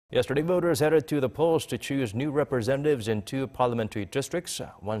Yesterday, voters headed to the polls to choose new representatives in two parliamentary districts.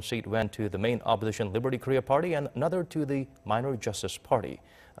 One seat went to the main opposition Liberty Korea Party and another to the Minor Justice Party.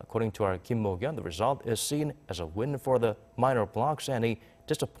 According to our Kim Mok-yeon, the result is seen as a win for the minor blocs and a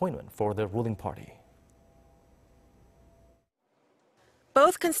disappointment for the ruling party.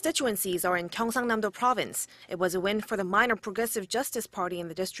 Both constituencies are in Gyeongsangnam-do Province. It was a win for the minor Progressive Justice Party in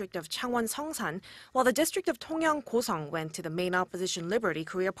the district of Changwon Seongsan, while the district of Tongyeong-Goseong went to the main opposition Liberty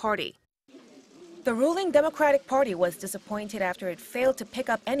Korea Party. The ruling Democratic Party was disappointed after it failed to pick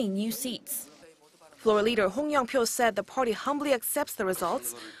up any new seats. Floor leader Hong Young-pyo said the party humbly accepts the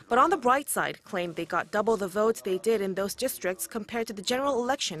results, but on the bright side, claimed they got double the votes they did in those districts compared to the general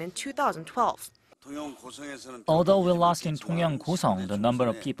election in 2012. Although we lost in Tongyeong-Goseong, the number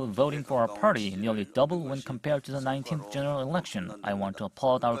of people voting for our party nearly doubled when compared to the 19th general election. I want to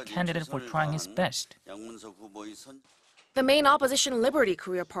applaud our candidate for trying his best. The main opposition Liberty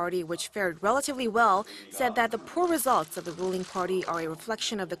Korea Party, which fared relatively well, said that the poor results of the ruling party are a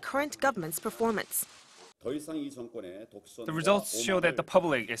reflection of the current government's performance. The results show that the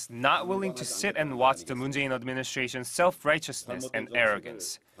public is not willing to sit and watch the Moon Jae-in administration's self-righteousness and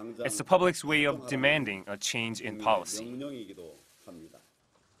arrogance. It's the public's way of demanding a change in policy.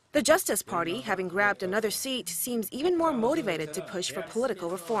 The Justice Party, having grabbed another seat, seems even more motivated to push for political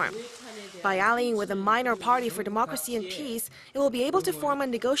reform. By allying with the minor Party for Democracy and Peace, it will be able to form a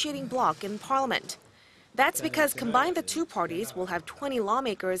negotiating bloc in parliament. That's because combined the two parties will have 20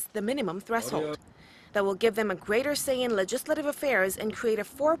 lawmakers, the minimum threshold. That will give them a greater say in legislative affairs and create a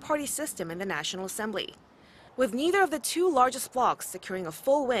four-party system in the National Assembly. With neither of the two largest blocs securing a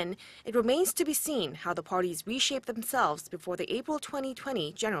full win, it remains to be seen how the parties reshape themselves before the April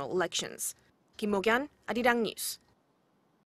 2020 general elections. Kim Mok-yeon, Arirang News.